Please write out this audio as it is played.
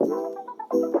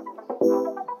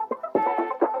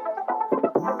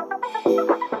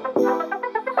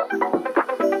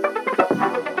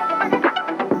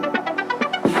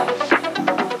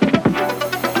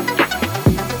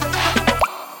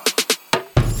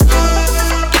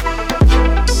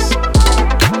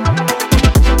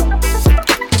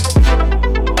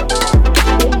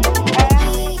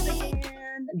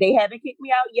They haven't kicked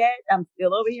me out yet. I'm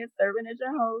still over here serving as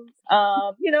your host.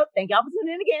 Thank y'all for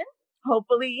tuning in again.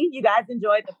 Hopefully you guys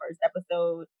enjoyed the first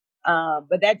episode.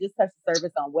 But that just touched the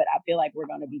surface on what I feel like we're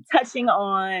going to be touching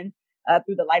on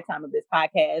through the lifetime of this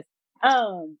podcast.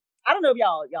 I don't know if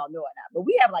y'all know or not, but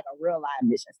we have like a real live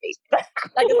mission statement.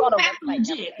 Like it's on a website.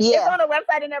 It's on a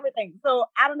website and everything. So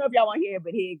I don't know if y'all want to hear it,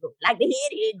 but here it goes. Like the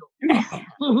head, here it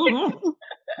goes.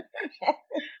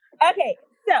 Okay,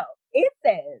 so it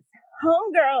says,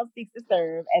 Homegirl seeks to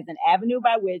serve as an avenue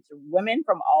by which women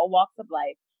from all walks of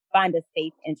life find a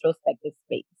safe, introspective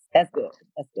space. That's good.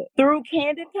 That's good. Through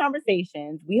candid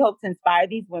conversations, we hope to inspire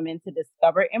these women to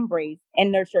discover, embrace,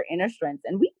 and nurture inner strengths.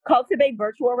 And we cultivate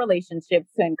virtual relationships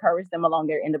to encourage them along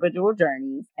their individual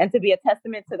journeys and to be a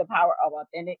testament to the power of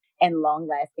authentic and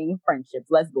long-lasting friendships.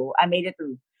 Let's go. I made it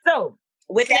through. So,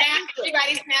 with that,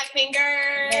 everybody snap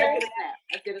fingers.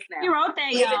 Let's get a snap. She wrote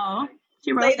that, y'all.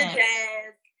 She wrote that. The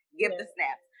jazz, give the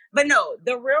snap. But no,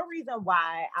 the real reason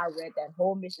why I read that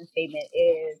whole mission statement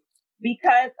is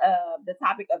because of the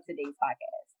topic of today's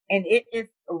podcast. And it is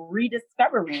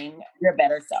rediscovering your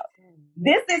better self.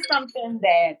 This is something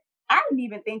that I didn't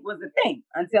even think was a thing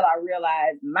until I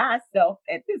realized myself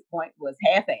at this point was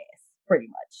half-assed, pretty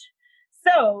much.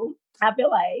 So I feel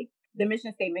like the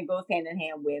mission statement goes hand in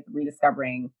hand with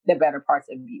rediscovering the better parts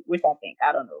of you, which I think,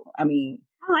 I don't know. I mean,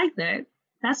 I like that.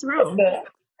 That's real. That's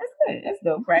good. That's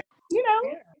dope, right?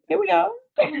 Here we go.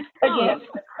 Again.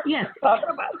 Yes. Talking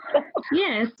about stuff.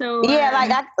 Yeah. So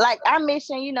like our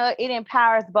mission, it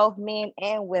empowers both men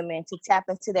and women to tap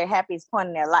into their happiest point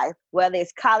in their life, whether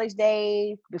it's college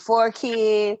days, before a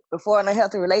kid, before an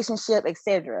unhealthy relationship,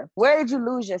 etc. Where did you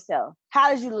lose yourself?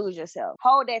 How did you lose yourself?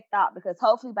 Hold that thought, because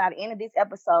hopefully by the end of this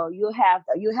episode, you'll have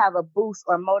a boost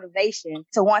or motivation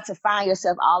to want to find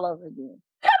yourself all over again.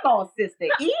 Come on, sister.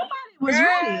 Everybody was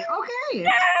ready. Okay.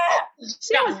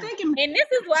 She was thinking. And this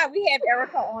is why we have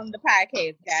Erica on the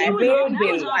podcast, guys. She was on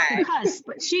the cusp,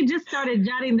 but she just started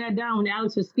jotting that down when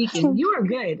Alex was speaking. You are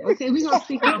good. Okay, we're going to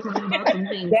speak up about some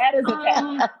things. That is a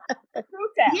tap. True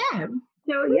tap. Yeah.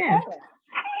 So, yeah.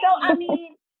 So, I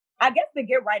mean, I guess to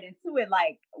get right into it,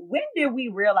 like, when did we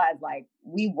realize, like,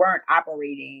 we weren't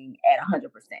operating at 100%?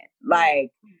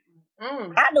 Like,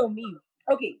 I know me.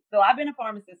 Okay, so I've been a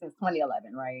pharmacist since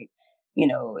 2011, right?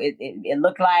 It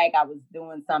looked like I was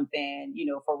doing something,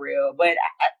 for real. But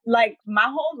like my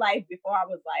whole life before I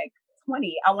was like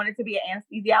 20, I wanted to be an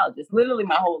anesthesiologist. Literally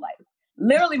my whole life.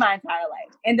 Literally my entire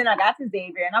life. And then I got to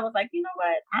Xavier and I was like, you know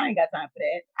what? I ain't got time for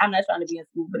that. I'm not trying to be in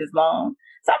school for this long.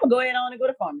 So I'm going to go ahead on and go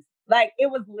to pharmacy. Like, it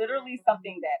was literally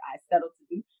something that I settled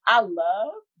to do. I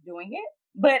love doing it,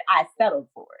 but I settled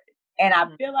for it. And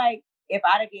I feel like if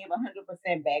I'd have gave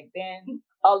 100% back then,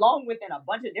 along with in a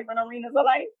bunch of different arenas of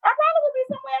life, I probably would be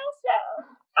somewhere else, child.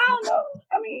 I don't know.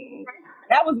 I mean,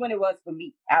 that was when it was for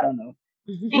me. I don't know.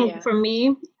 For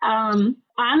me,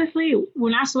 honestly,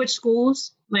 when I switched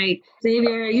schools, like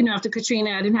Xavier, after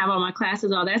Katrina, I didn't have all my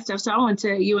classes, all that stuff. So I went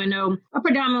to UNO, a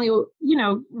predominantly,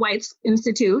 white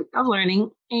institute of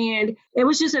learning. And it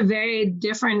was just a very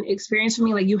different experience for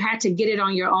me. Like, you had to get it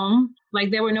on your own.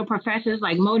 Like, there were no professors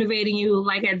like motivating you,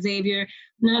 like at Xavier.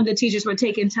 None of the teachers were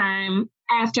taking time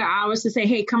after hours to say,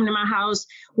 hey, come to my house.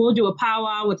 We'll do a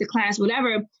powwow with the class,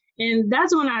 whatever. And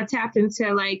that's when I tapped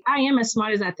into, like, I am as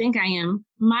smart as I think I am.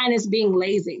 Mine is being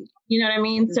lazy. You know what I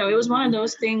mean? So it was one of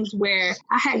those things where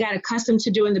I had got accustomed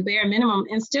to doing the bare minimum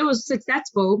and still was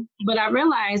successful. But I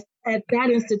realized at that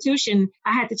institution,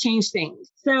 I had to change things.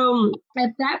 So at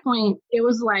that point, it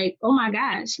was like, oh my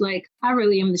gosh, like, I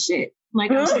really am the shit.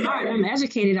 Like, I'm smart, I'm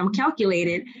educated, I'm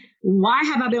calculated. Why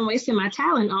have I been wasting my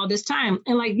talent all this time?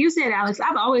 And like you said, Alex,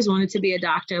 I've always wanted to be a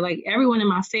doctor. Like, everyone in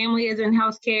my family is in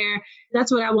healthcare.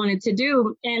 That's what I wanted to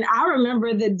do. And I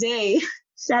remember the day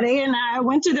Sade and I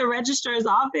went to the registrar's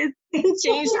office and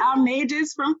changed our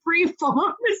majors from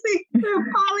pre-pharmacy to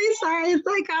poli-science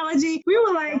psychology. We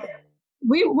were like,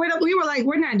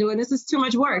 we're not doing this. It's too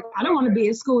much work. I don't want to be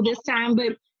in school this time.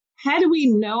 But had we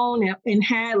known and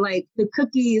had like the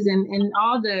cookies and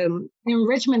all the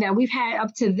enrichment that we've had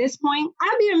up to this point,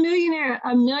 I'd be a millionaire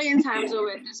a million times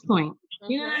over at this point.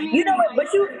 You know what I mean? You know what? But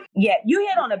you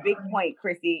hit on a big point,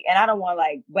 Chrissy, and I don't want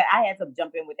but I had to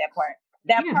jump in with that part.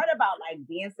 That part about like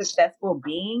being successful,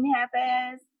 being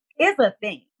half-assed is a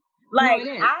thing. Like,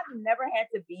 no, I've never had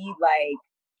to be like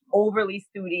overly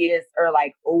studious or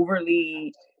like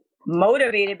overly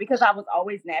motivated because I was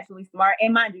always naturally smart.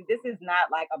 And mind you, this is not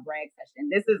like a brag session.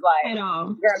 This is like,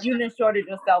 girl, you done shorted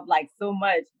yourself like so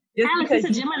much. Just Alex, because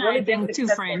it's a Gemini thing too,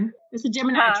 friend. It's a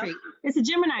Gemini trait. It's a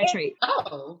Gemini trait.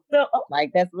 Oh. So,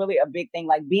 like, that's really a big thing.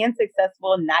 Like, being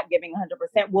successful, not giving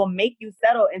 100% will make you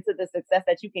settle into the success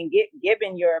that you can get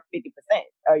given your 50%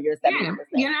 or your 70%.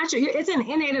 You're not sure. It's an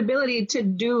innate ability to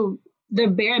do the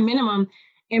bare minimum,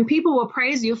 and people will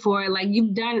praise you for it. Like,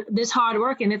 you've done this hard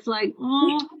work, and it's like,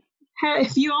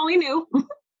 if you only knew.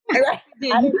 I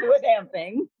didn't do a damn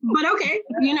thing. But okay,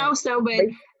 but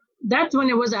that's when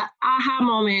it was an aha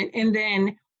moment. And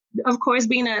then, of course,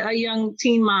 being a young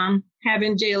teen mom,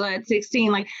 having Jayla at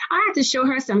 16, like, I had to show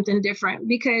her something different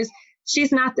because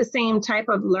she's not the same type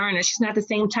of learner. She's not the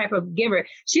same type of giver.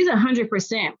 She's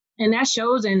 100%. And that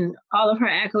shows in all of her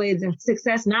accolades and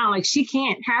success now. Like, she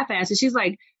can't half-ass it. She's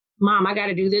like, Mom, I got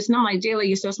to do this. And I'm like, Jayla,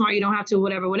 you're so smart. You don't have to,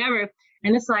 whatever.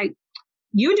 And it's like,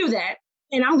 you do that.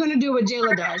 And I'm going to do what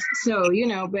Jayla does. So,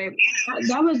 but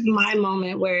that was my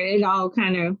moment where it all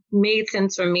kind of made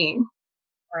sense for me.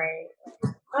 Right.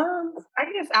 I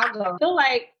guess I'll go. I feel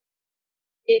like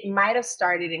it might have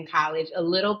started in college a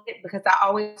little bit because I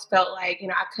always felt like,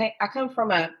 I come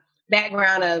from a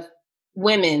background of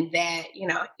women that,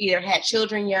 either had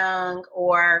children young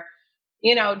or,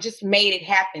 just made it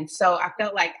happen. So I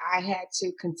felt like I had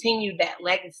to continue that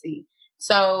legacy.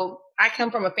 So I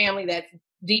come from a family that's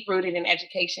deep rooted in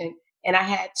education, and I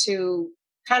had to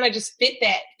kind of just fit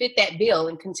that bill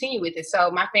and continue with it.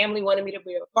 So my family wanted me to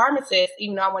be a pharmacist,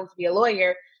 even though I wanted to be a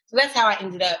lawyer. So that's how I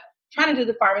ended up trying to do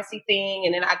the pharmacy thing.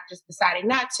 And then I just decided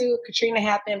not to. Katrina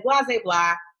happened, blah, blah,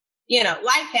 blah.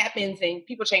 Life happens and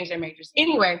people change their majors.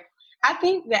 Anyway, I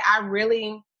think that I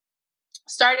really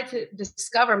started to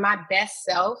discover my best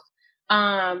self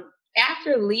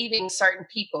after leaving certain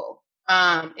people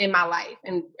in my life.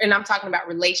 And I'm talking about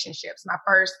relationships. My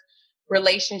first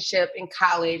relationship in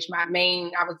college, I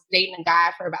was dating a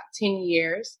guy for about 10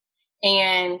 years.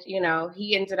 And,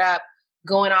 he ended up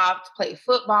going off to play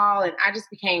football. And I just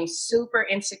became super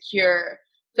insecure,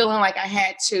 feeling like I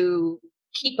had to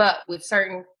keep up with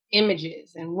certain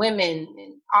images and women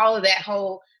and all of that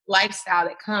whole lifestyle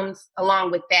that comes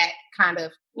along with that kind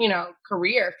of,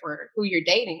 career for who you're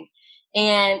dating.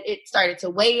 And it started to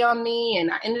weigh on me,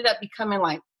 and I ended up becoming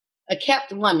like a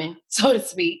kept woman, so to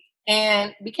speak,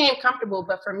 and became comfortable.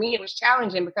 But for me, it was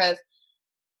challenging because,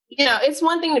 it's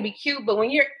one thing to be cute, but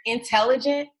when you're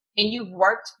intelligent and you've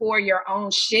worked for your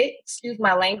own shit, excuse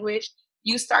my language,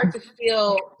 you start to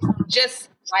feel just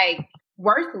like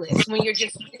worthless when you're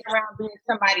just sitting around being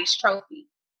somebody's trophy.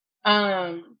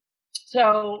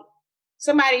 So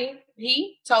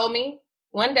he told me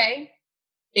one day,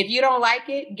 if you don't like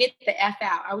it, get the F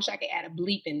out. I wish I could add a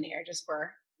bleep in there just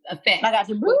for effect. I got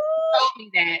you.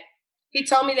 He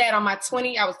told me that on my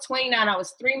I was 29. I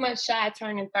was 3 months shy of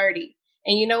turning 30.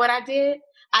 And you know what I did?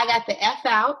 I got the F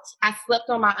out. I slept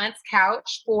on my aunt's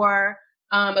couch for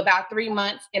about 3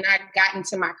 months, and I got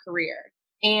into my career.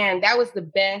 And that was the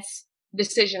best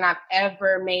decision I've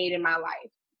ever made in my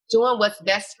life. Doing what's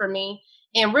best for me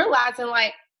and realizing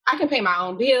like I can pay my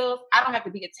own bills. I don't have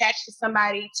to be attached to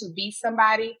somebody to be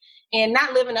somebody, and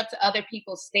not living up to other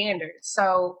people's standards.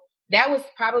 So that was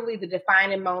probably the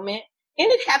defining moment.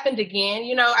 And it happened again.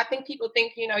 I think people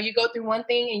think, you go through one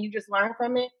thing and you just learn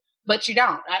from it, but you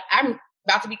don't. I'm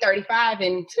about to be 35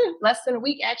 in less than a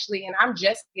week, actually. And I'm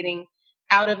just getting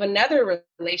out of another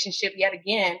relationship yet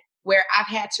again, where I've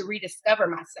had to rediscover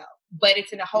myself, but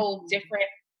it's in a whole different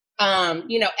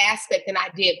aspect than I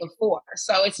did before.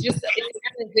 So it's a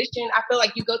transition. I feel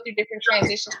like you go through different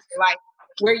transitions in life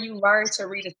where you learn to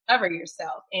rediscover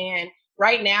yourself. And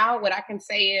right now, what I can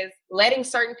say is letting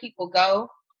certain people go,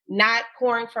 not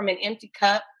pouring from an empty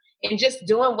cup, and just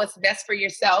doing what's best for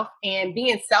yourself and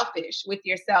being selfish with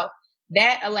yourself.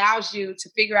 That allows you to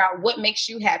figure out what makes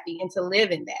you happy and to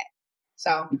live in that.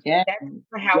 So that's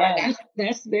how I got it.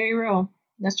 That's very real.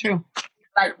 That's true.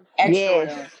 Like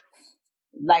extra.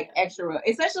 Like extra,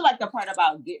 especially like the part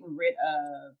about getting rid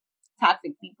of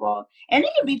toxic people. And it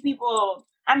can be people,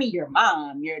 your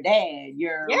mom, your dad,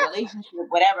 your relationship,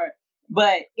 whatever.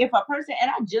 But if a person, and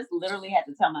I just literally had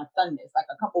to tell my son this like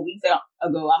a couple weeks ago,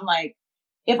 I'm like,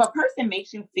 if a person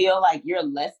makes you feel like you're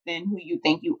less than who you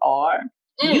think you are,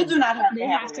 you do not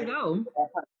have to go.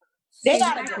 They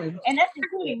gotta go. And that's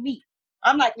including me.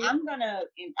 I'm like, I'm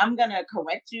gonna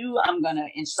correct you. I'm gonna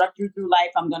instruct you through life.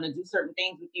 I'm gonna do certain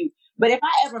things with you. But if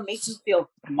I ever make you feel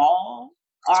small,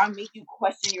 or I make you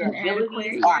question your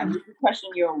abilities, or I make you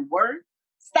question your worth,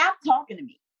 stop talking to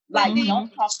me. Like,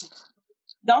 don't talk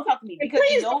to me because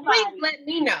please let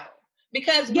me know.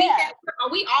 Because we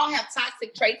all have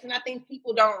toxic traits, and I think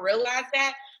people don't realize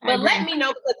that. But let me know,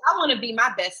 because I want to be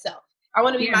my best self. I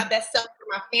want to be my best self for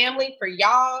my family, for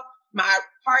y'all, my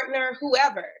partner,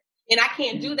 whoever. And I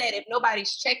can't do that if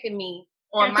nobody's checking me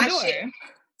on my shit.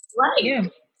 Right. Yeah.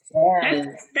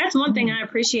 That's one thing I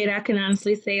appreciate. I can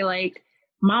honestly say, like,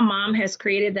 my mom has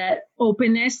created that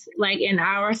openness, like in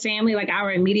our family, like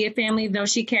our immediate family, though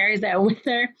she carries that with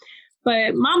her.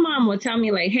 But my mom will tell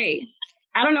me, like, hey,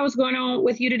 I don't know what's going on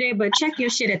with you today, but check your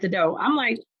shit at the door. I'm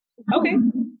like, okay,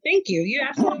 thank you. You're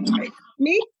absolutely right.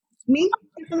 Me?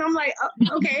 And I'm like,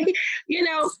 okay, and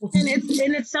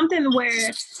it's something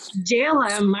where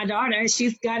Jayla, my daughter,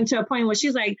 she's gotten to a point where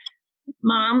she's like,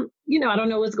 Mom, I don't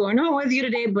know what's going on with you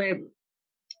today, but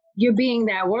you're being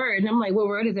that word. And I'm like, what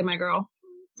word is it, my girl?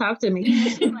 Talk to me.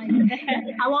 She's like,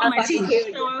 I want my teeth,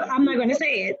 so I'm not going to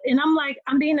say it. And I'm like,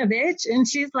 I'm being a bitch. And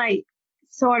she's like,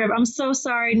 sort of, I'm so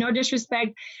sorry, no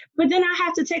disrespect. But then I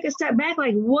have to take a step back,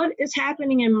 like, what is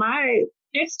happening in my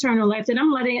external life that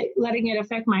I'm letting it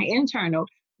affect my internal,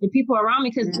 the people around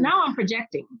me? Because now I'm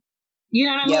projecting. You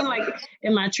know what I mean? Like,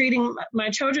 am I treating my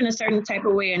children a certain type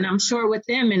of way? And I'm sure with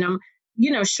them, and I'm,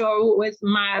 sure with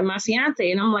my fiance.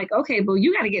 And I'm like, okay, but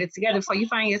you got to get it together before you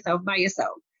find yourself by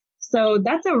yourself. So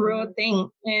that's a real thing.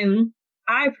 And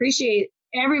I appreciate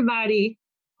everybody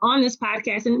on this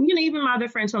podcast. And, even my other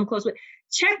friends who I'm close with,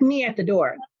 check me at the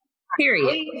door,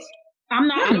 period.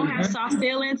 I don't have soft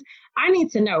feelings. I need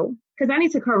to know, because I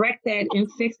need to correct that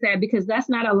and fix that, because that's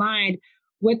not aligned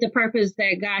with the purpose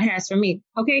that God has for me.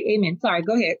 Okay, amen. Sorry,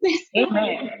 go ahead.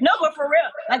 Amen. No, but for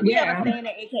real, like we have a saying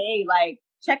at AKA, like,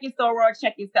 check your soror,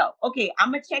 check yourself. Okay,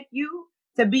 I'm gonna check you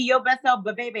to be your best self,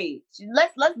 but baby,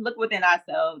 let's look within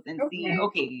ourselves and see.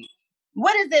 Okay,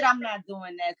 what is it I'm not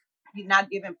doing that's not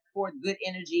giving forth good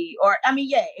energy? Or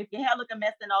if your hair looking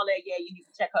mess and all that, you need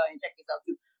to check her and check yourself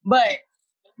too. But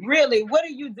really, what are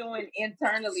you doing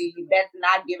internally that's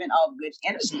not giving off good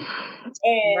energy?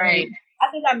 And I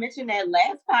think I mentioned that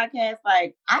last podcast.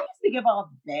 Like, I used to give off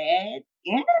bad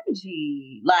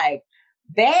energy, like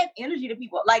bad energy to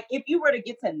people. Like, if you were to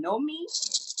get to know me,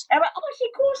 I'm like, oh, she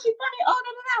cool, she funny, oh,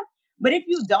 no. But if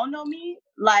you don't know me,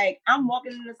 like, I'm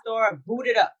walking in the store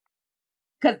booted up,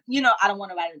 because I don't want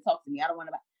nobody to talk to me. I don't want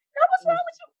nobody. No, what's wrong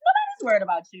with you? Nobody's worried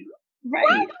about you. Right?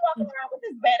 Why are you walking around with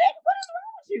this bad energy? What is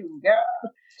wrong with you, girl?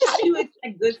 How do you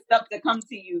expect good stuff to come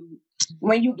to you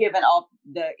when you giving off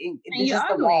you're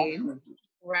ugly?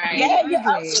 Right? Yeah, you're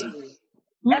ugly.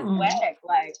 That's whack.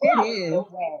 Like, it is so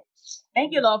whack.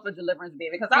 Thank you, Lord, for deliverance,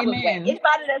 baby, because I was whack.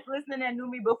 Anybody that's listening that knew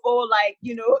me before, like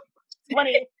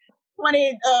 2009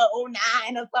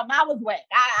 or something, I was whack.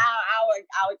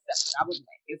 I'll accept it. I was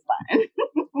whack. It's fine.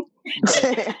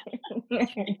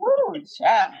 Ooh,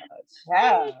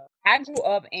 child. I grew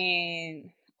up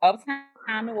in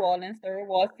Uptown New Orleans, 3rd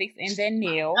Ward, 6 in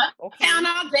Danielle. Uptown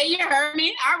all day, you heard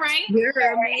me. All right. You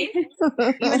heard me.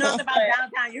 Even though it's about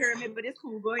downtown, you heard me, but it's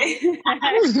cool. Go ahead.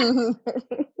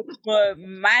 But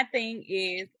my thing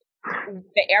is,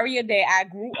 the area that I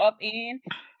grew up in,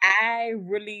 I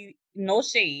really, no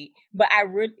shade, but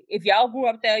if y'all grew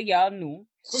up there, y'all knew.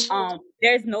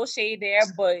 There's no shade there,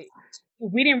 but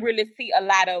we didn't really see a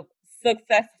lot of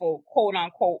successful, quote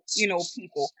unquote,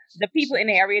 people. The people in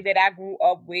the area that I grew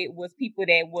up with was people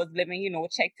that was living,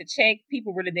 check to check.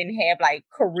 People really didn't have like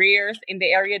careers in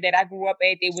the area that I grew up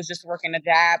at. They was just working a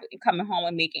job and coming home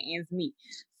and making ends meet.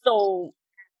 So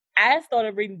I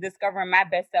started really discovering my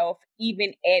best self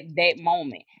even at that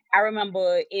moment. I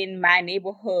remember in my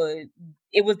neighborhood,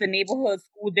 it was the neighborhood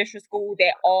school district school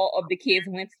that all of the kids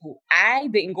went to. I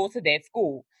didn't go to that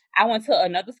school. I went to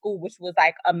another school, which was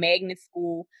like a magnet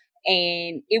school,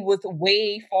 and it was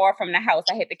way far from the house.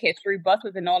 I had to catch 3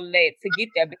 buses and all of that to get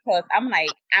there, because I'm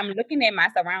looking at my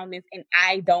surroundings and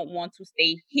I don't want to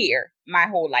stay here my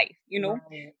whole life,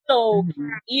 Right. So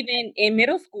even in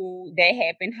middle school, that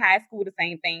happened. High school, the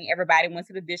same thing. Everybody went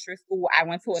to the district school. I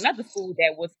went to another school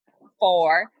that was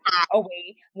far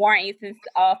away. Warren Easton's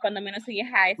Fundamental Senior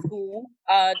High School,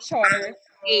 charter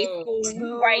A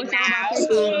school right now.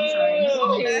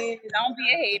 Don't be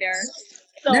a hater.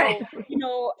 So,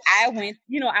 I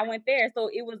went there. So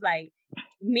it was like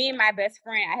me and my best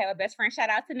friend. I have a best friend. Shout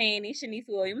out to Nanny, Shanice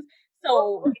Williams.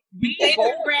 So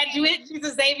Xavier graduate. She's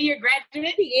a Xavier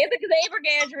graduate. She is a Xavier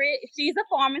graduate. She's a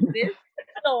pharmacist.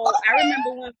 So I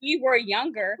remember when we were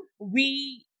younger,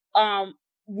 we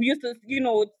used to,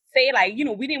 say like,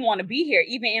 we didn't want to be here,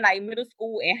 even in like middle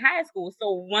school and high school.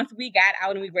 So once we got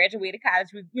out and we graduated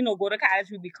college, we, go to college,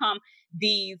 we become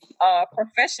these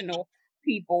professional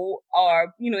people,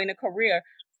 or, in a career.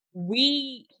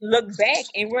 We look back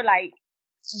and we're like,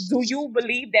 do you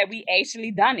believe that we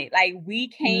actually done it? Like, we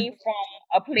came from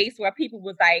a place where people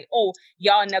was like, oh,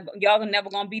 y'all never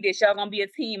gonna be this. Y'all gonna be a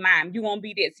teen mom. You gonna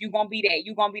be this. You gonna be that.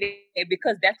 You gonna be that.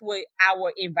 Because that's what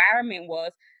our environment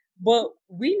was. But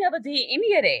we never did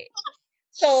any of that.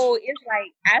 So it's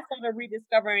like I started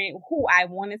rediscovering who I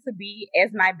wanted to be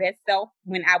as my best self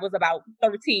when I was about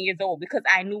 13 years old because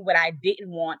I knew what I didn't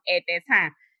want at that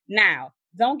time. Now,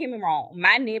 don't get me wrong.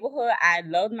 My neighborhood, I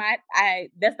love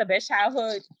that's the best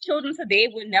childhood. Children today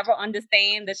would never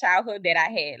understand the childhood that I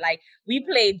had. Like we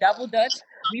played double dutch,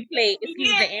 we played,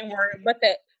 excuse the N-word,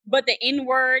 but the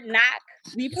N-word knock,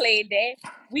 we played that.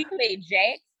 We played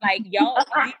jacks. Like y'all,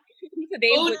 these children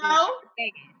today wouldn't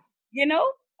understand. You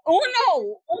know?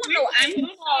 Uno,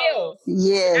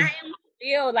 Yes. I am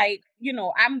still like,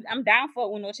 I'm down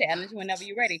for Uno challenge whenever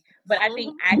you're ready. But I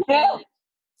think I Yeah. can't.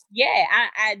 Yeah,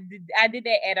 I did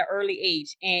that at an early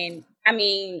age, and I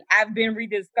mean, I've been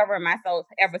rediscovering myself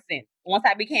ever since. Once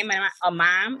I became a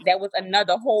mom, that was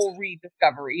another whole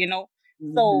rediscovery.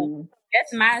 So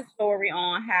that's my story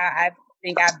on how I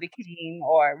think I became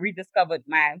or rediscovered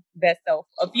my best self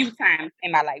a few times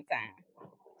in my lifetime.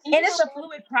 And it's a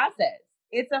fluid process.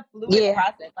 It's a fluid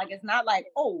process. Like it's not like,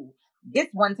 oh, this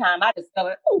one time I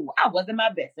discovered, oh, I wasn't my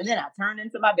best, and then I turned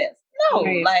into my best. No,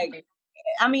 like,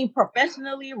 I mean,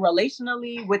 professionally,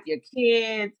 relationally, with your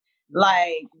kids,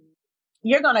 like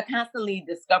you're gonna constantly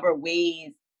discover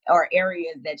ways or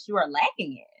areas that you are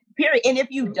lacking in. Period. And if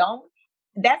you don't,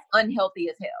 that's unhealthy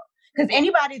as hell. Because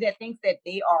anybody that thinks that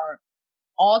they are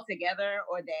all together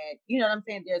or that, you know what I'm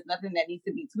saying, there's nothing that needs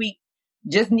to be tweaked,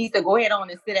 just needs to go ahead on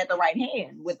and sit at the right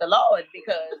hand with the Lord,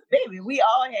 because baby, we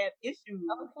all have issues,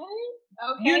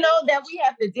 that we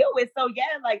have to deal with. So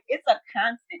yeah, like it's a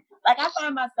constant, like I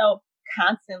find myself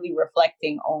constantly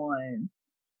reflecting on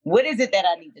what is it that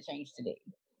I need to change today.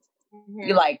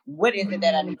 You're like, what is it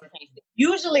that I need to change today?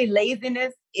 Usually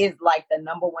laziness is like the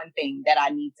number one thing that I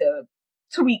need to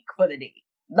tweak for the day.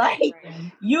 Like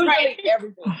usually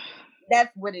everything.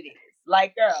 That's what it is.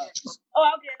 Like, girl,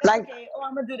 okay, that's okay. Oh,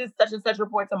 I'm gonna do this such and such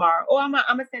report tomorrow. Oh, I'm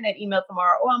gonna send that email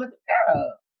tomorrow. Oh, I'm gonna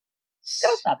girl.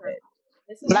 Don't stop it.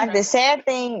 Like the sad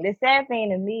thing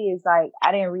to me is like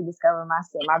I didn't rediscover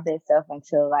my best self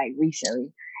until like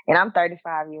recently. And I'm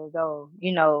 35 years old,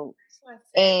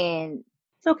 and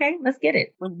it's okay. Let's get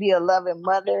it. Would be a loving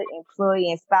mother, employee,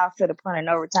 and spouse to the point of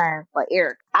no return for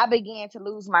Eric. I began to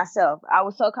lose myself. I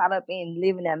was so caught up in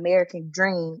living the American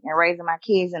dream and raising my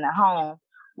kids in a home,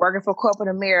 working for corporate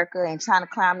America and trying to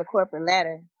climb the corporate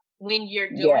ladder. When you're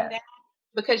doing that,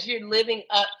 because you're living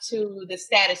up to the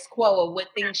status quo of what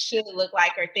things should look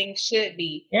like or things should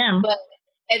be. Yeah. But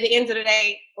at the end of the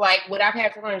day, like what I've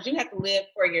had to learn is you have to live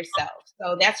for yourself.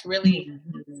 So that's really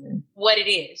what it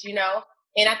is,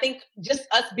 And I think just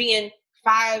us being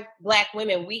 5 Black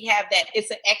women, we have that. It's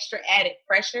an extra added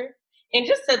pressure. And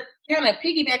just to kind of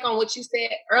piggyback on what you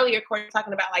said earlier, Courtney,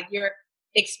 talking about like your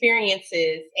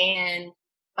experiences and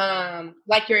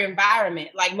like your environment.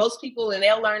 Like most people, and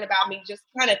they'll learn about me just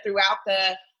kind of throughout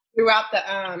the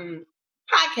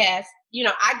podcast.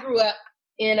 I grew up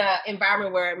in an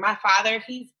environment where my father,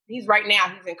 he's right now,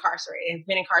 he's incarcerated. He's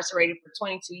been incarcerated for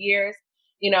 22 years.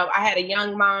 I had a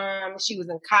young mom. She was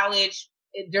in college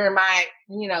during my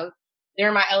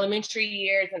elementary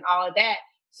years and all of that.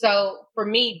 So for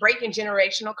me, breaking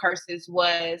generational curses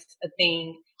was a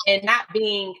thing, and not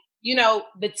being,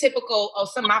 the typical,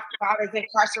 some of my father's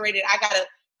incarcerated,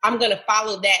 I'm going to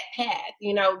follow that path,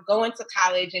 going to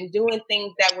college and doing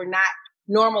things that were not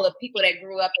normal of people that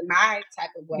grew up in my type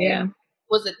of way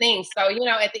was a thing. So,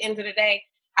 at the end of the day,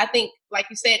 I think, like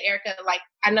you said, Erica, like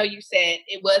I know you said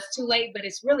it was too late, but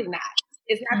it's really not.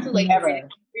 It's not too late to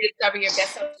rediscover your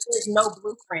best self. There's no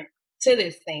blueprint to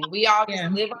this thing. We all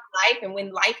just live our life, and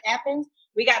when life happens,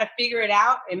 we got to figure it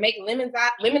out and make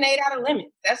lemonade out of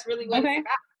lemons. That's really what it's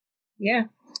about. Yeah,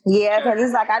 because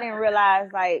it's like I didn't realize,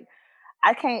 like,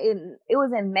 it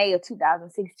was in May of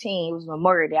 2016. It was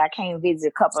Memorial Day. I came and visit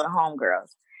a couple of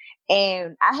homegirls,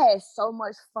 and I had so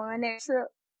much fun that trip.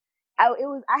 I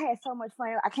had so much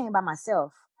fun. I came by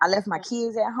myself. I left my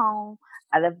kids at home.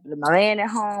 I left my man at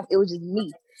home. It was just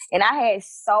me, and I had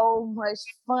so much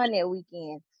fun that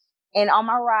weekend. And on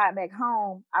my ride back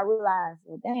home, I realized,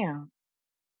 well, damn,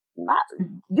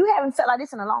 you haven't felt like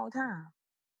this in a long time.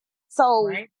 So.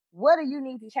 Right. What do you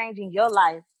need to change in your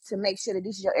life to make sure that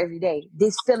this is your everyday,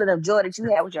 this feeling of joy that you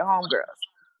have with your homegirls?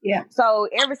 Yeah. So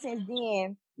ever since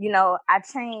then, I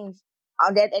changed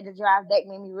on that. At the drive back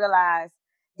made me realize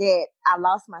that I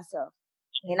lost myself,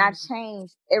 and I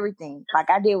changed everything. Like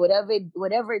I did whatever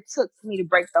it took for me to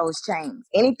break those chains.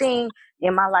 Anything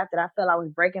in my life that I felt I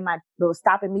was breaking that was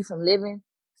stopping me from living,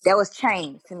 that was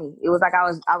chained to me. It was like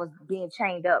I was being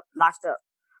chained up, locked up.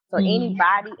 So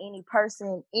anybody, any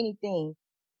person, anything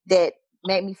that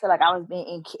made me feel like I was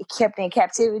being kept in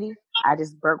captivity, I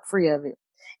just broke free of it.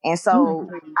 And so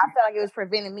I felt like it was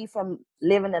preventing me from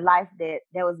living the life that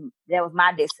was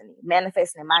my destiny,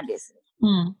 manifesting my destiny.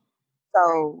 Mm.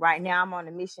 So right now I'm on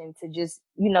a mission to just,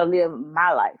 live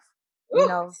my life.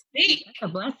 Speak. That's a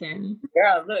blessing.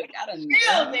 Girl, look, I done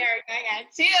Chills, Erica. I got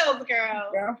chills,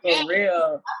 girl. Girl, for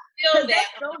real. I feel that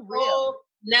That's so on a real. whole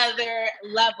nother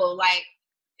level. Like,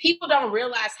 people don't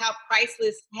realize how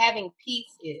priceless having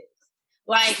peace is.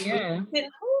 Like, Yeah.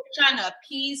 trying to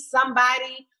appease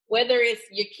somebody, whether it's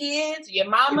your kids, your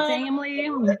mama, family,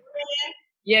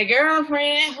 your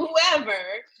girlfriend, whoever.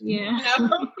 Yeah. You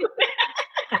know?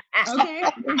 Okay.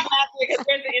 Because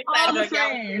there's an inside All the joke, y'all.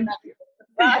 friends.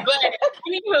 But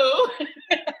anywho,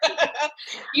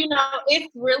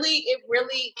 it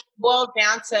really boils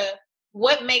down to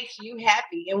what makes you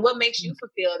happy and what makes you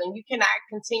fulfilled, and you cannot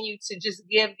continue to just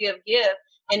give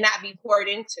and not be poured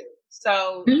into.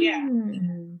 So yeah,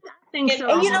 I think so.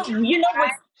 And you know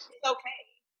what's it's okay.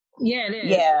 Yeah, it is.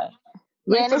 Yeah.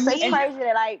 Yeah, and for it's me- crazy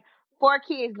that like 4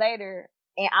 kids later,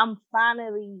 and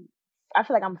I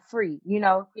feel like I'm free.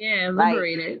 Yeah,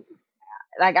 liberated.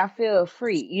 Like I feel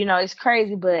free. It's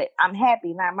crazy, but I'm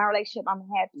happy. Like my relationship, I'm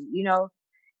happy.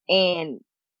 And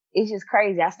it's just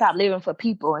crazy. I stopped living for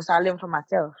people and started living for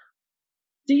myself.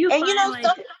 Do you And find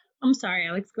I'm sorry,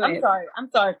 Alex, go ahead. I'm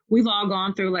sorry. We've all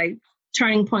gone through like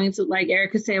turning points, like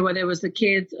Erica said, whether it was the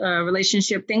kids,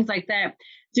 relationship, things like that.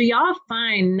 Do y'all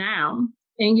find now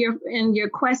in your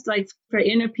quest, like for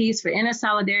inner peace, for inner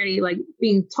solidarity, like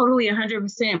being totally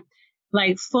 100%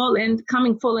 like full and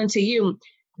coming full into you,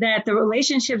 that the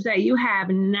relationships that you have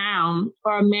now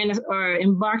or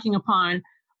embarking upon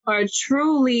are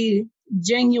truly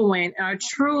genuine, are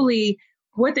truly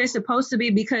what they're supposed to be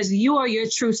because you are your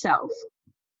true self?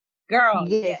 Girl,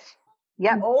 Yes.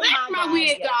 Yep. Oh My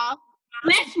wig, y'all.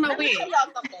 Flash my Let me wig. tell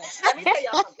y'all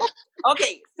something.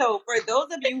 Okay, so for those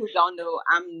of you who don't know,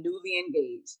 I'm newly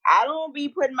engaged. I don't be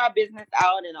putting my business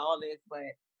out and all this, but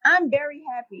I'm very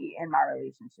happy in my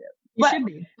relationship. You should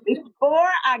be. Before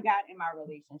I got in my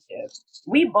relationship,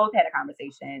 we both had a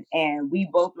conversation and we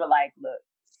both were like, look,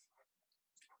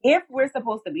 if we're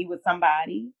supposed to be with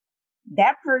somebody,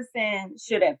 that person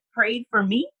should have prayed for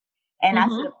me and I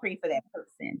should have prayed for that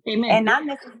person. Amen. And not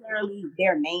necessarily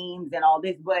their names and all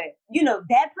this, but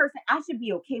that person, I should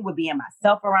be okay with being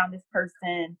myself around this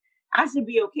person. I should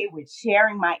be okay with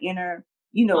sharing my inner,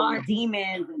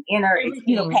 demons and inner,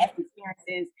 past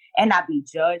experiences and not be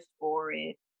judged for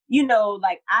it.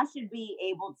 Like I should be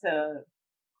able to,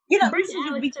 bring you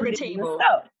should Alex be to the table.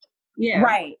 yourself. Yeah.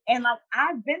 Right. And like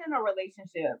I've been in a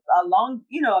relationship,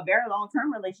 a very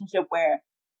long-term relationship where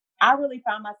I really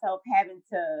found myself having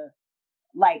to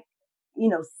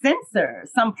censor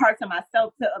some parts of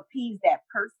myself to appease that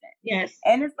person. Yes.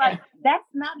 And it's like, that's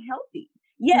not healthy.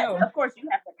 Yes, No. Of course you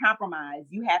have to compromise.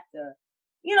 You have to,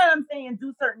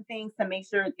 do certain things to make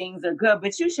sure things are good,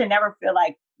 but you should never feel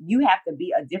like you have to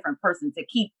be a different person to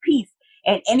keep peace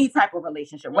in any type of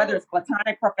relationship, whether it's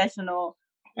platonic, professional,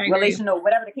 relational,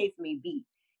 whatever the case may be.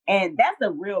 And that's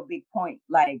a real big point.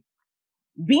 Like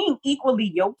being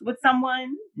equally yoked with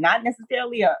someone, not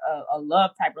necessarily a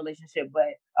love type relationship, but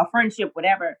a friendship,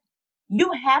 whatever,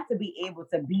 you have to be able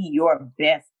to be your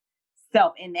best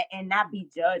self and not be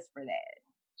judged for that.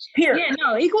 Period. Yeah,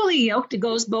 no, equally yoked, it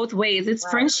goes both ways. It's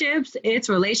friendships, it's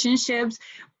relationships.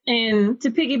 And to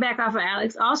piggyback off of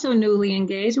Alex, also newly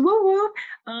engaged. Woo woo.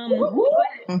 But, woo woo.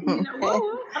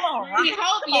 Come on,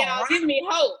 hope, y'all. Give me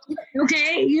hope.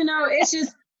 Okay, it's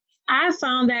just I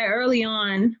found that early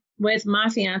on with my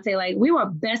fiance, like we were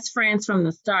best friends from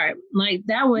the start. Like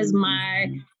that was my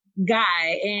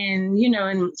guy. And,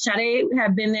 and Sade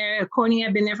had been there, Courtney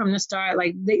had been there from the start.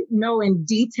 Like they know in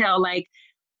detail, like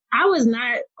I was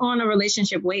not on a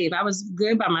relationship wave. I was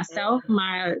good by myself.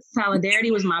 My solidarity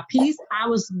was my peace. I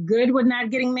was good with not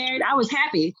getting married. I was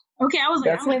happy. Okay, I was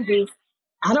like,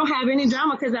 I don't have any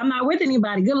drama because I'm not with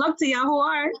anybody. Good luck to y'all who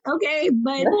are. Okay,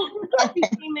 but he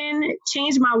came in,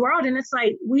 changed my world. And it's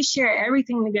like, we share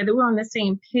everything together. We're on the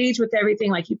same page with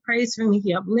everything. Like he prays for me,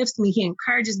 he uplifts me, he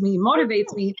encourages me, he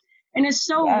motivates me. And it's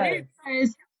so weird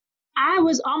because I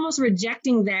was almost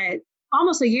rejecting that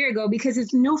almost a year ago because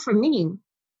it's new for me.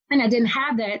 And I didn't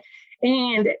have that.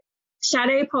 And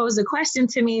Sade posed a question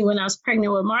to me when I was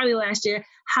pregnant with Marley last year.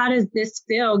 How does this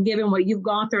feel given what you've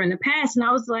gone through in the past? And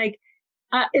I was like,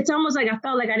 it's almost like I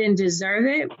felt like I didn't deserve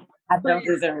it. I don't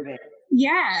deserve it.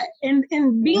 Yeah.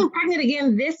 And being pregnant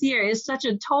again this year is such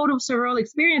a total surreal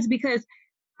experience because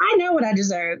I know what I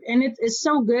deserve. And it's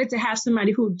so good to have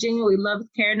somebody who genuinely loves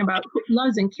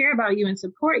and care about you and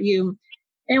support you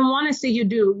and want to see you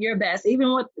do your best.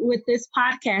 Even with this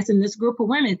podcast and this group of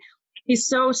women, he's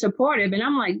so supportive. And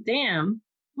I'm like, damn,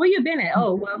 where you been at?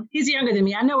 Oh, well, he's younger than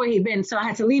me. I know where he's been, so I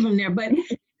had to leave him there. But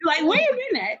like, where you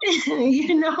been at?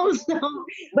 So.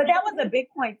 But that was a big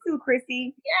point too,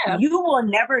 Chrissy. Yeah. You will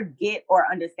never get or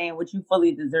understand what you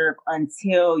fully deserve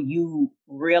until you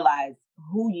realize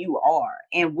who you are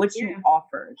and what you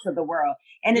offer to the world.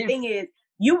 And the thing is,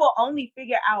 you will only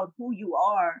figure out who you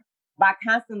are by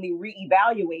constantly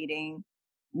reevaluating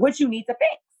what you need to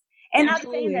fix. And not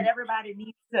saying that everybody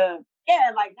needs to,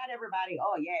 like not everybody,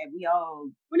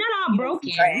 we're not all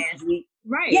broken.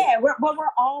 Right. Yeah, we're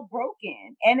all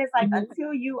broken. And it's like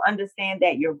until you understand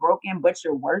that you're broken, but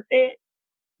you're worth it,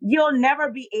 you'll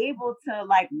never be able to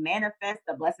like manifest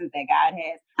the blessings that God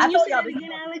has. I told y'all this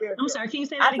again, Alex. I'm sorry, can you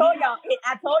say that again?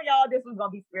 I told y'all this was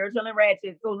gonna be spiritual and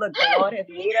ratchet. So look, the Lord has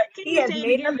made us. He has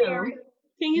made us very.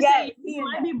 Can you say you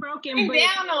might be broken, but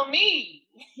down on me?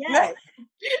 Yes.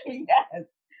 Yes.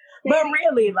 But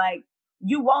really, like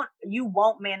you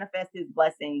won't manifest his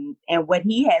blessings and what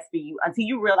he has for you until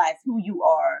you realize who you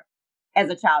are as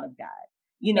a child of God.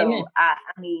 You know, I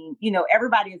mean, you know,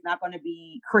 everybody is not going to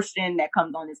be Christian that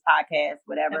comes on this podcast,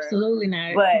 whatever. Absolutely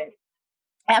not. But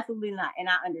absolutely not. And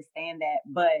I understand that.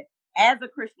 But as a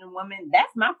Christian woman,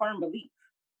 that's my firm belief.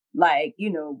 Like, you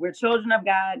know, we're children of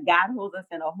God. God holds us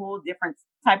in a whole different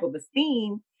type of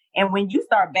esteem. And when you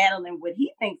start battling what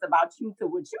he thinks about you to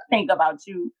what you think about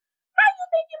you, how you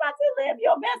think you're about to live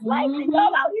your best life and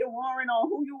y'all out here warring on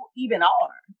who you even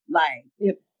are? Like,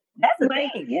 that's the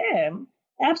thing. Yeah,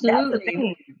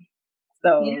 absolutely.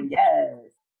 So, yes.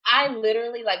 I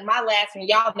literally, like my last, and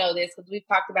y'all know this because we've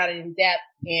talked about it in depth,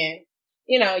 and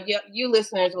you know, you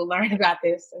listeners will learn about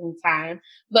this in time.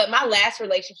 But my last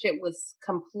relationship was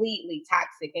completely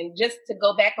toxic. And just to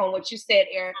go back on what you said,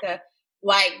 Erica,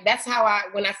 like that's how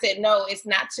when I said, no, it's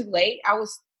not too late. I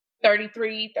was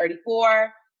 33,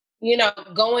 34, you know,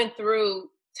 going through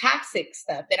toxic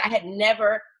stuff that I had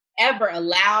never, ever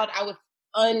allowed. I was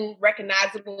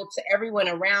unrecognizable to everyone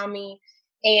around me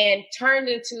and turned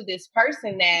into this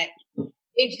person that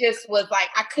it just was like,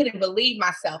 I couldn't believe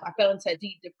myself. I fell into a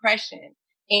deep depression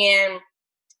and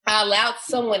I allowed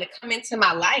someone to come into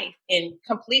my life and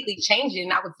completely change it.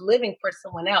 And I was living for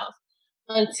someone else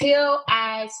until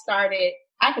I started.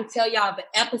 I can tell y'all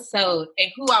the episode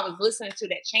and who I was listening to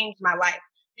that changed my life.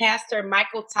 Pastor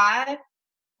Michael Todd.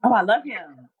 Oh, I love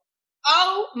him.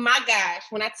 Oh my gosh.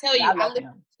 When I tell you, I listened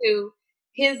to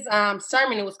his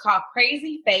sermon. It was called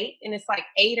Crazy Faith. And it's like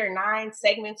 8 or 9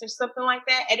 segments or something like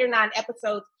that. 8 or 9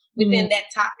 episodes within that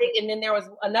topic. And then there was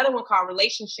another one called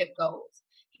Relationship Goals.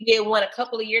 He did one a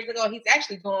couple of years ago. He's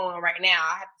actually going on right now.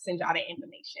 I have to send y'all that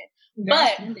information.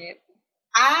 But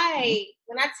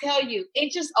when I tell you,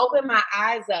 it just opened my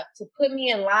eyes up to put me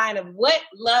in line of what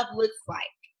love looks like.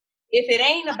 If it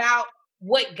ain't about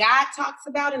what God talks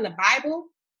about in the Bible,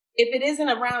 if it isn't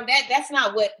around that, that's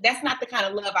not the kind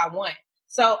of love I want.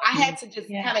 So I had to just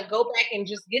kind of go back and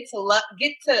just get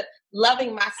to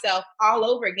loving myself all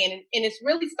over again. And it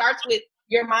really starts with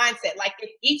your mindset. Like if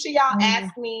each of y'all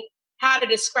ask me how to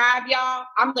describe y'all,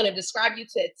 I'm going to describe you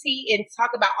to a T and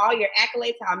talk about all your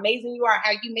accolades, how amazing you are,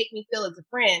 how you make me feel as a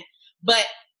friend. But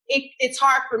it's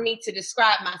hard for me to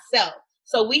describe myself.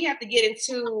 So we have to get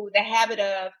into the habit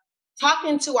of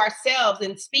talking to ourselves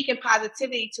and speaking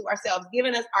positivity to ourselves,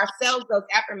 giving ourselves those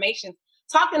affirmations,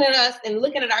 talking to us and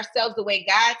looking at ourselves the way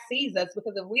God sees us.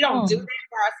 Because if we don't do that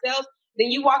for ourselves,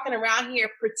 then you walking around here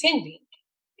pretending.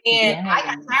 And I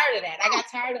got tired of that. I got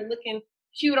tired of looking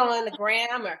cute on the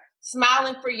gram or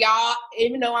smiling for y'all,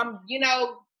 even though I'm, you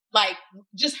know, like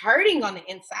just hurting on the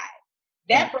inside.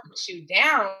 That breaks you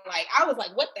down. Like I was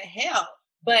like, what the hell?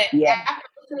 But after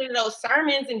listening to those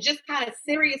sermons and just kind of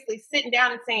seriously sitting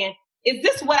down and saying, is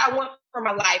this what I want for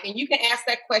my life? And you can ask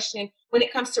that question when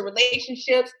it comes to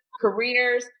relationships,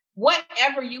 careers,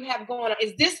 whatever you have going on.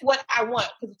 Is this what I want?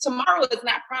 Because tomorrow is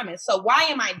not promised. So why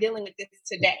am I dealing with this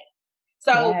today?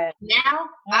 So now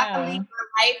I can live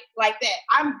my life like that.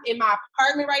 I'm in my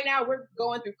apartment right now. We're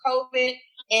going through COVID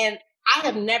and I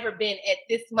have never been at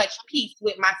this much peace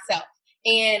with myself.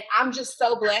 And I'm just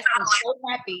so blessed and so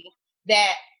happy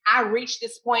that I reached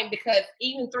this point because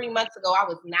even 3 months ago, I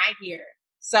was not here.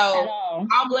 So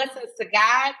all blessings to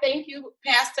God. Thank you,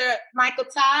 Pastor Michael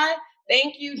Todd.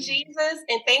 Thank you, Jesus.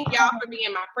 And thank y'all for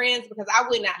being my friends because I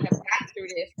would not have gotten through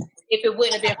this if it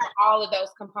wouldn't have been for all of those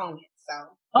components. So,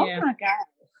 my God.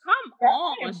 Come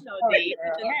on, Shodi.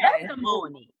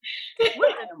 Testimony.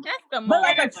 Testimony. But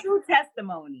like a true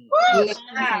testimony.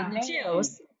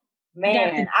 Chills.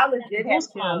 Man, I legit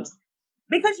have chills.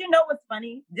 Because you know what's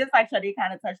funny? Just like Shadi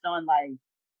kind of touched on, like,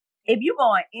 if you go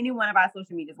on any one of our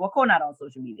social medias, well, Cole not on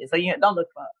social media, so you don't look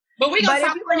for. But we gonna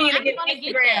talk on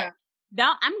Instagram.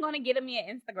 I'm gonna get me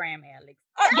an Instagram, Alex.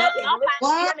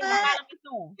 What?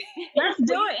 Let's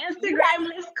do it. Instagram,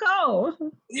 let's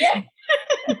go. Yeah.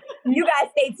 You guys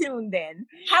stay tuned then.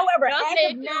 However,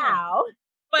 as of now,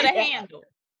 for the handle.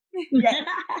 Yes.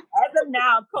 As of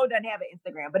now, Cole doesn't have an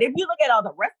Instagram. But if you look at all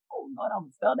the rest, Lord,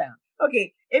 I'm spell down.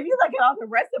 Okay, if you look at all the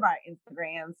rest of our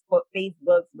Instagrams,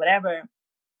 Facebooks, whatever,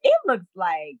 it looks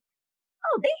like,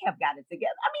 they have got it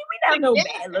together. I mean, we don't know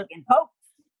bad looking folks.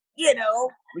 You know,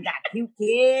 we got cute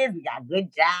kids, we got good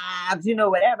jobs,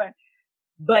 whatever.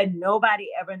 But nobody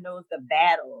ever knows the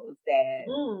battles that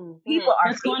people are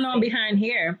What's going on behind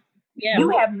here? Yeah, you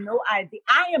have no idea.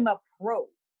 I am a pro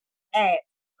at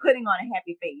putting on a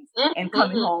happy face and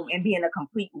coming home and being a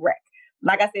complete wreck.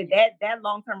 Like I said, that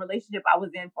long-term relationship I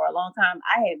was in for a long time,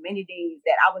 I had many days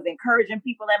that I was encouraging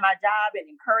people at my job and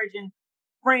encouraging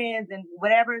friends and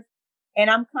whatever. And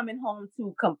I'm coming home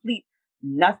to complete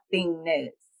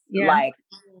nothingness. Yeah. Like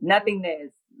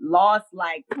nothingness. Lost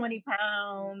like 20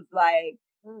 pounds, like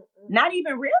not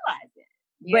even realizing.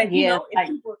 Yeah,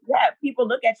 but people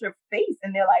look at your face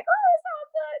and they're like, "Oh, it's all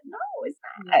good." No, it's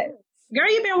not. Girl,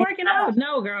 you've been working out.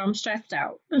 No, girl, I'm stressed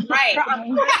out. Right.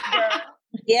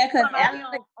 Yeah, because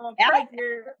Alex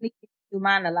helped me get through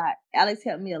mine a lot. Alex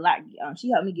helped me a lot. She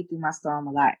helped me get through my storm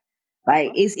a lot.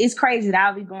 Like it's crazy that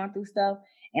I'll be going through stuff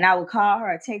and I would call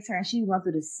her or text her and she was going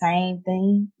through the same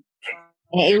thing.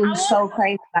 And it was so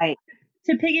crazy. Like,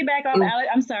 to piggyback off Alex,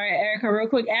 I'm sorry, Erica, real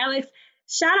quick. Alex,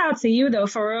 shout out to you though,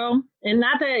 for real. And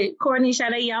not that Courtney,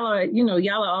 Sade, y'all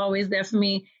are always there for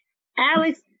me.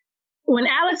 Alex, when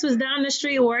Alex was down the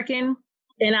street working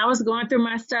and I was going through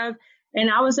my stuff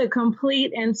and I was a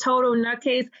complete and total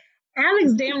nutcase,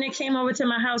 Alex damn near came over to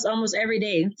my house almost every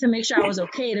day to make sure I was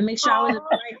okay, to make sure I was in the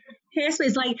right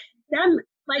headspace. Like that.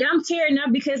 Like, I'm tearing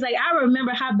up because, like, I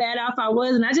remember how bad off I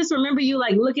was. And I just remember you,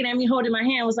 like, looking at me, holding my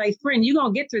hand, was like, friend, you're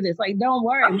going to get through this. Like, don't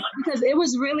worry. Because it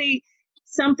was really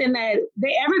something that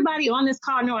everybody on this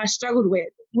call know I struggled with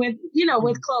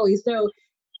Chloe. So,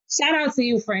 shout out to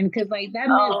you, friend, because, like, that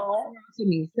meant a lot to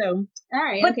me. So, all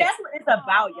right. But that's what it's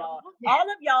about, y'all. All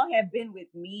of y'all have been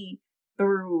with me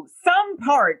through some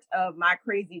part of my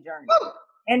crazy journey.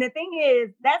 And the thing is,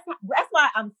 that's why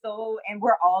and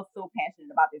we're all so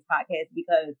passionate about this podcast,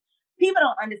 because people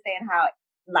don't understand how,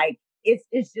 like,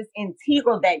 it's just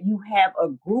integral that you have a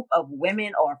group of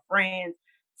women or friends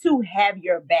to have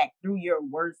your back through your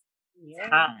worst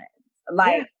times.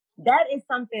 Like, that is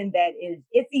something that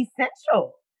it's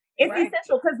essential. It's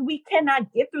essential because we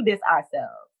cannot get through this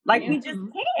ourselves. Like, we just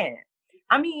can't.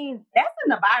 I mean, that's in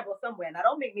the Bible somewhere. Now,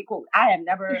 don't make me quote. I have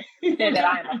never said that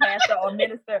I am a pastor or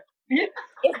minister.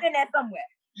 It's in there somewhere.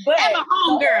 But I'm a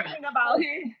home girl.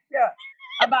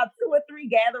 About 2 or 3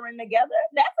 gathering together,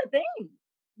 that's a thing.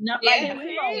 No, like,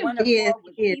 you don't want to go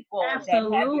with people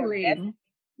absolutely. That have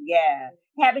your best,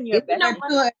 having your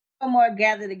best. One more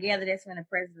gather together. That's when the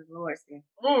presence of the Lord is there.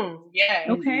 Yeah.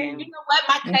 Okay. You know what?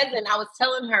 My cousin, I was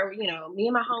telling her, me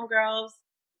and my homegirls,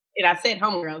 and I said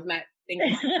homegirls, not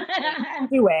thinking.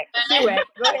 Go ahead.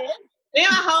 Me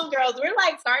and my homegirls, we're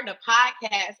like starting a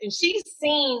podcast, and she's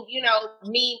seen,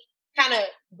 me kind of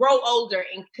grow older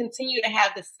and continue to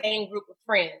have the same group of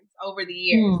friends over the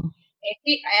years. And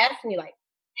she asked me, like,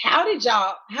 how did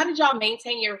y'all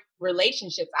maintain your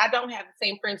relationships? I don't have the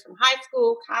same friends from high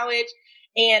school, college,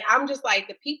 and I'm just like,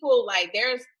 the people, like,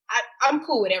 I'm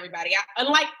cool with everybody.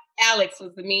 Unlike Alex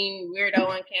was the mean weirdo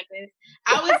on campus.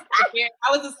 I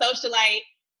was a socialite.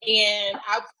 And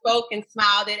I spoke and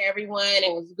smiled at everyone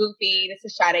and was goofy. This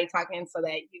is Sade talking, so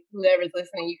that whoever's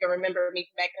listening, you can remember me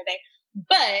from back in the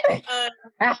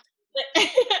day.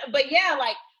 But yeah,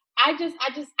 like I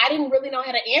didn't really know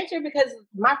how to answer because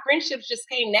my friendships just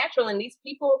came natural. And these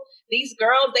people, these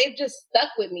girls, they've just stuck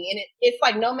with me. And it's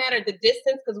like no matter the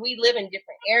distance, because we live in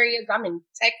different areas. I'm in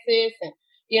Texas, and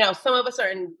some of us are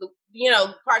in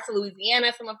parts of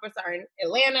Louisiana. Some of us are in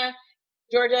Atlanta,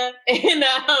 Georgia, and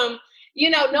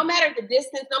no matter the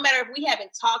distance, no matter if we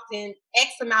haven't talked in X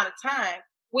amount of time,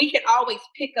 we can always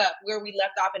pick up where we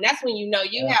left off. And that's when you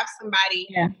have somebody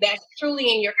that's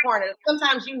truly in your corner.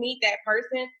 Sometimes you need that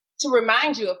person to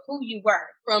remind you of who you were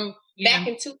from back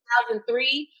in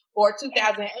 2003 or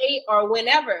 2008 or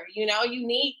whenever. You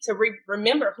need to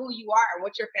remember who you are and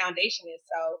what your foundation is.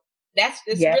 So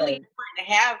it's really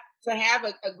important to have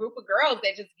a group of girls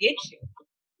that just get you.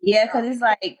 Yeah, because it's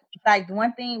like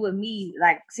one thing with me,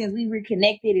 like since we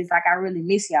reconnected, it's like I really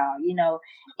miss y'all,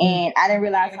 and I didn't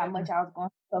realize how much I was going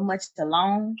through so much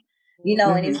alone,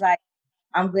 and it's like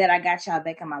I'm glad I got y'all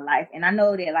back in my life, and I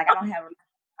know that like I don't have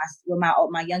with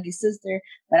my youngest sister,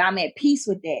 but I'm at peace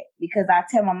with that because I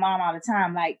tell my mom all the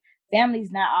time, like family's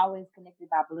not always connected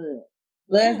by blood.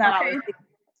 Blood's not always.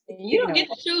 You don't get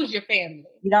to choose your family.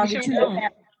 You don't get to choose your family.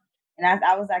 And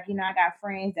I was like, you know, I got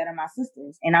friends that are my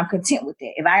sisters, and I'm content with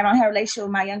that. If I don't have a relationship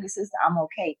with my younger sister, I'm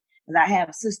okay because I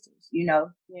have sisters, you know.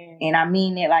 Yeah. And I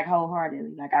mean it like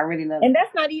wholeheartedly. Like I really love. And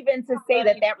that's not even to say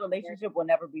that relationship will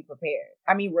never be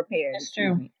repaired. That's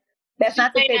true. That's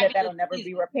not to say that that'll never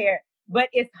be repaired. But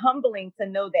it's humbling to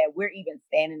know that we're even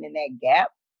standing in that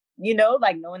gap. You know,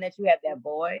 like knowing that you have that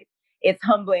void. It's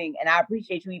humbling, and I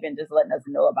appreciate you even just letting us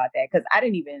know about that because I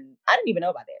didn't even know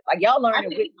about that. Like y'all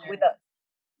learned it with us.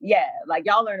 Yeah, like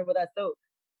y'all learning with us. So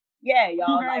yeah,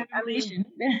 y'all. Like, I mean,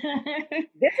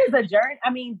 this is a journey.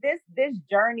 I mean, this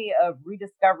journey of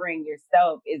rediscovering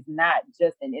yourself is not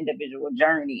just an individual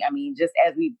journey. I mean, just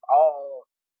as we've all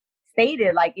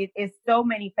stated, like it's so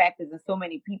many factors and so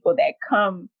many people that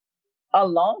come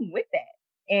along with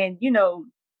that. And you know,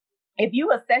 if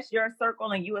you assess your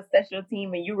circle and you assess your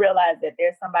team and you realize that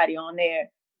there's somebody on there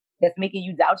that's making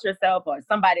you doubt yourself, or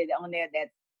somebody on there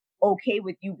that's okay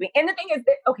with you being, and the thing is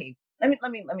that, okay, let me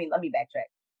backtrack.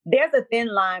 There's a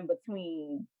thin line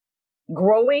between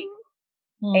growing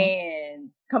and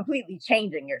completely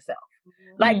changing yourself.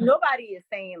 Like nobody is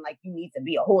saying like you need to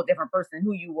be a whole different person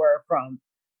who you were from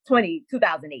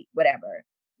 2008, whatever.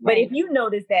 But if you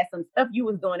notice that some stuff you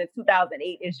was doing in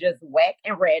 2008 is just whack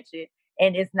and ratchet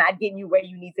and it's not getting you where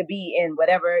you need to be in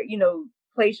whatever, you know,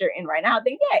 place you're in right now,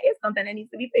 then yeah, it's something that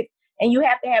needs to be fixed. And you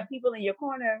have to have people in your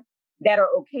corner that are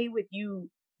okay with you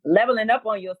leveling up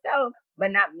on yourself,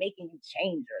 but not making you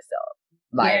change yourself.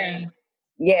 Like,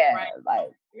 like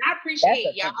I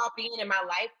appreciate y'all being in my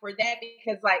life for that,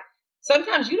 because like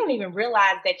sometimes you don't even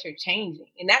realize that you're changing,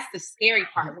 and that's the scary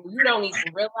part. When you don't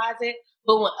even realize it,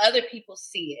 but when other people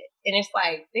see it, and it's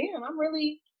like, damn, I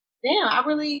really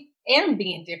am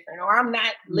being different, or I'm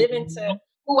not living to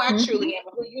who I truly am,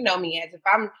 who you know me as. If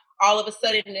I'm all of a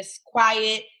sudden this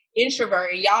quiet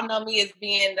introvert, and y'all know me as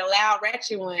being the loud,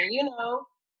 ratchet one, you know,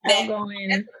 that's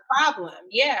a problem.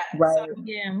 Yeah. Right. So,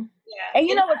 yeah. And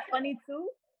you know what's funny too?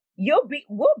 We'll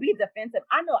be defensive.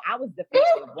 I know I was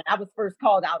defensive when I was first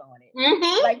called out on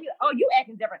it. Like, you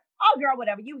acting different. Oh, girl,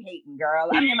 whatever. You hating, girl.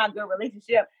 I'm in my good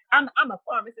relationship. I'm a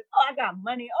pharmacist. Oh, I got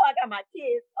money. Oh, I got my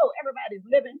kids. Oh, everybody's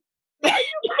living. Girl,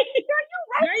 you right.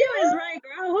 Girl, you is right,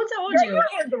 girl. Who told you?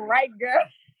 You is right, girl.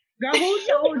 Girl, who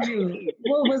told you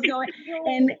what was going on?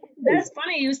 And that's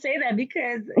funny you say that,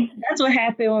 because that's what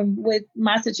happened with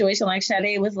my situation. Like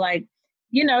Sade was like,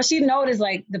 you know, she noticed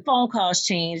like the phone calls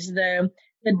changed, the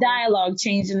dialogue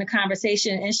changed in the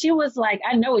conversation. And she was like,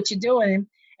 I know what you're doing.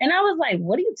 And I was like,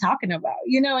 what are you talking about?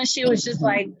 You know, and she was just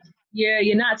like,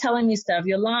 you're not telling me stuff.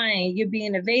 You're lying. You're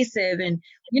being evasive. And,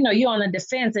 you know, you're on the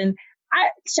defense. And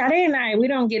Sade and I, we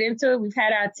don't get into it. We've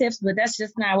had our tips, but that's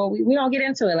just not what we don't get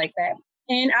into it like that.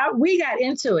 And we got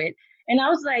into it. And I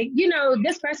was like, you know,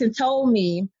 this person told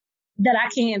me that I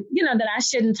can't, you know, that I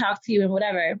shouldn't talk to you and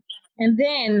whatever. And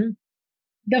then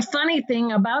the funny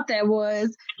thing about that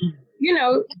was, you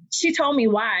know, she told me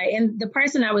why. And the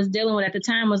person I was dealing with at the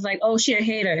time was like, oh, she a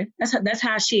hater. That's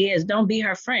how she is. Don't be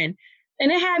her friend.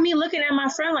 And it had me looking at my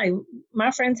friend like,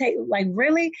 my friend like,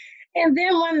 really? And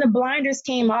then when the blinders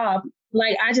came off,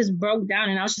 like, I just broke down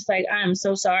and I was just like, I'm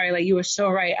so sorry. Like, you were so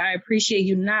right. I appreciate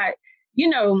you not, you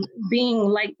know, being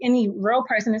like any real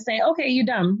person and saying, okay, you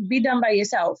dumb, be dumb by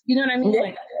yourself. You know what I mean?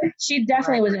 Like, she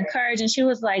definitely was encouraged, and she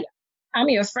was like, I'm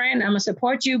your friend, I'm gonna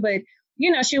support you. But,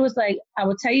 you know, she was like, I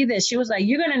will tell you this. She was like,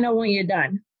 you're gonna know when you're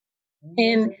done.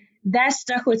 And that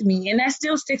stuck with me. And that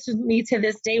still sticks with me to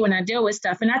this day when I deal with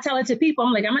stuff. And I tell it to people,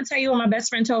 I'm like, I'm gonna tell you what my best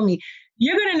friend told me.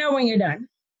 You're gonna know when you're done.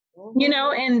 You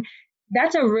know, and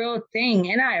that's a real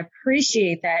thing. And I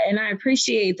appreciate that. And I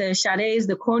appreciate the Sades,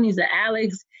 the Courtneys, the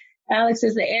Alex's,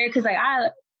 the Ericas. Like, I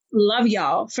love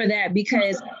y'all for that,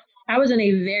 because I was in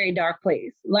a very dark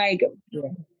place. Like,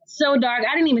 so dark.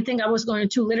 I didn't even think I was going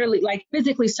to literally, like,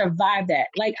 physically survive that.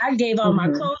 Like, I gave all my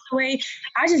clothes away.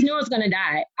 I just knew I was going to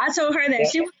die. I told her that.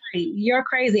 She was like, you're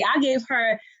crazy. I gave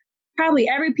her probably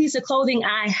every piece of clothing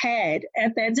I had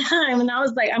at that time. And I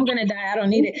was like, I'm going to die. I don't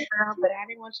need it. But I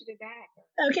didn't want you to die.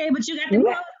 Okay, but you got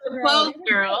the clothes,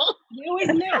 girl. You always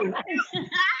knew.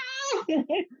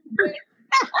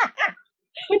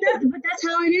 But that's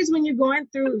how it is when you're going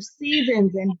through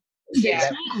seasons and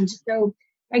change. So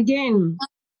again,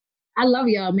 I love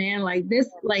y'all, man. Like this,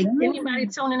 like anybody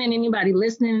tuning in, anybody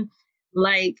listening,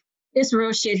 like, it's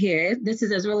real shit here. This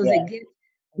is as real as it gets.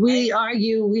 We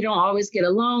argue, we don't always get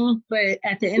along, but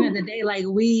at the end of the day, like,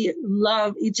 we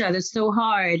love each other so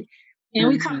hard. And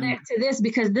we come back to this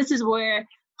because this is where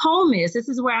home is. This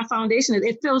is where our foundation is.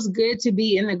 It feels good to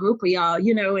be in the group of y'all,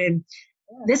 you know, and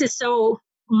this is so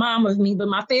mom of me. But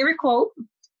my favorite quote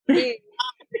is,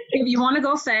 if you want to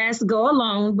go fast, go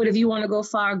alone. But if you want to go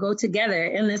far, go together.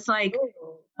 And it's like,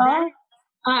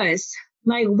 us.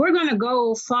 Like, we're going to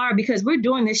go far because we're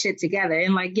doing this shit together.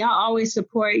 And like, y'all always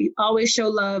support, always show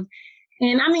love.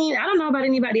 And I mean, I don't know about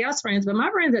anybody else friends, but my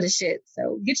friends are the shit.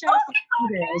 So get y'all some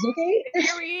girls, okay?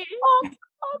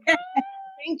 Okay.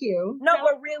 Thank you. No,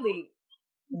 but really,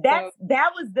 that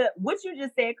was what you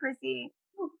just said, Chrissy,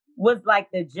 was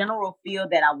like the general feel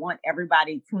that I want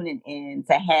everybody tuning in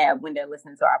to have when they're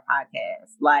listening to our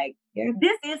podcast. Like,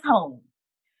 this is home.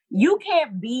 You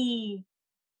can't be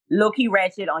low-key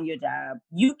ratchet on your job.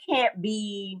 You can't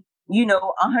be,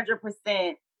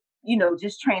 100%,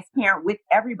 just transparent with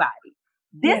everybody.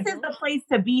 This is the place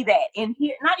to be that. And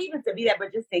here, not even to be that,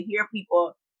 but just to hear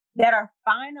people that are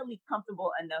finally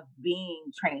comfortable enough being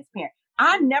transparent.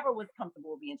 I never was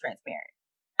comfortable being transparent.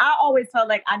 I always felt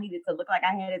like I needed to look like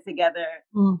I had it together.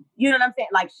 You know what I'm saying?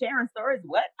 Like, sharing stories,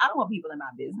 what? I don't want people in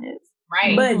my business.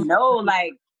 Right. But no,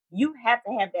 like, you have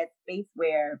to have that space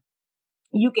where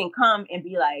you can come and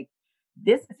be like,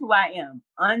 this is who I am,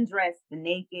 undressed,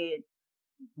 naked.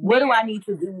 What do I need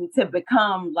to do to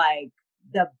become like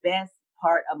the best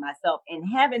part of myself? And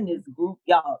having this group,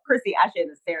 y'all, Chrissy, I share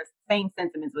the same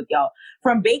sentiments with y'all.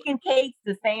 From baking cakes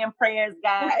to saying prayers,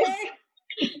 guys.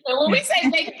 And when we say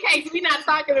baking cakes, we're not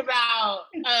talking about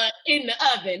in the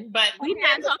oven, but we're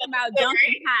not talking about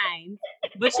Dunkin' Hines.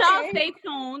 But y'all stay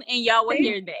tuned and y'all will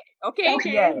hear that. Okay.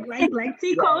 Yes. Like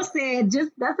T. Cole said,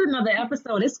 that's another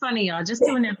episode. It's funny, y'all. Just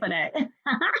tune in for that.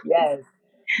 Yes.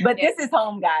 But this is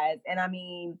home, guys. And I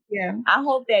mean, I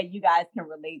hope that you guys can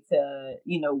relate to,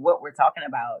 what we're talking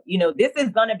about. This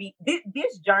is going to be,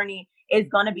 this journey is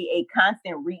going to be a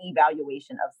constant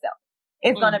reevaluation of self.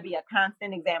 It's going to be a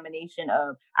constant examination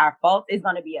of our faults. It's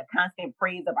going to be a constant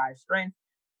praise of our strengths.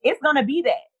 It's going to be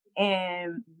that.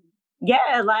 And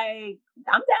yeah, like,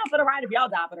 I'm down for the ride if y'all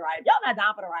down for the ride. If y'all not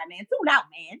down for the ride, man, tune out,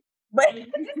 man. But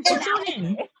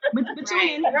tune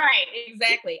in. Right,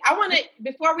 exactly. I want to,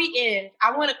 before we end,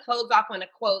 I want to close off on a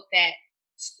quote that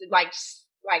like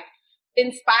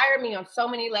inspired me on so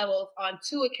many levels on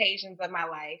 2 occasions of my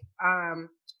life. Come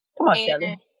on,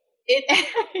 Shelly.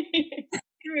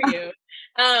 Screw you.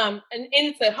 And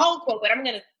it's a whole quote, but I'm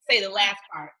going to say the last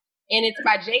part. And it's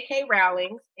by J.K.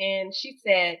 Rowling. And she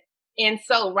said, and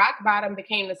so rock bottom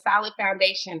became the solid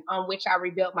foundation on which I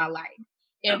rebuilt my life.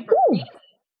 And for me,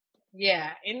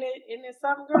 isn't it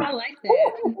something, girl? I like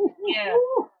that. Yeah.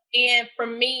 And for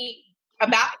me,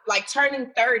 about like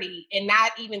turning 30 and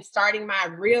not even starting my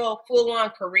real full-on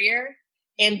career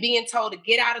and being told to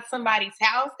get out of somebody's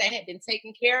house that had been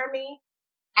taking care of me,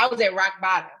 I was at rock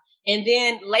bottom. And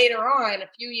then later on, a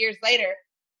few years later,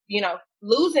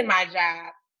 losing my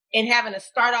job and having to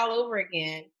start all over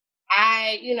again,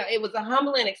 it was a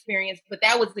humbling experience, but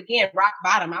that was, again, rock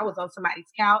bottom. I was on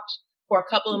somebody's couch for a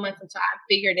couple of months until I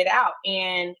figured it out.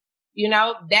 And,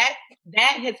 that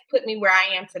has put me where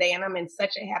I am today, and I'm in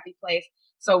such a happy place.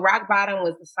 So rock bottom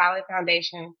was the solid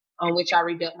foundation on which I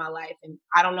rebuilt my life. And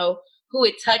I don't know who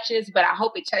it touches, but I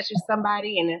hope it touches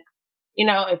somebody. And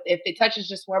if it touches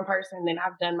just one person, then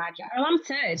I've done my job. Well, I'm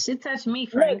touched. It touched me,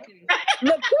 Frank.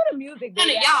 Look, cue the music.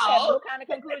 Y'all. No kind of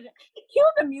conclusion.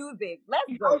 Cue the music.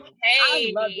 Let's go.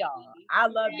 Hey. I love y'all. I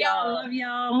love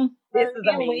y'all. This is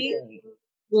amazing.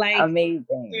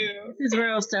 Amazing. This is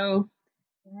real. So,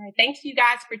 all right. Thanks you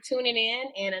guys for tuning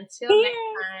in. And until next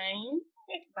time.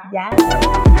 Bye. Yes.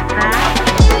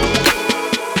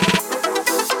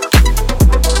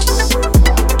 Bye.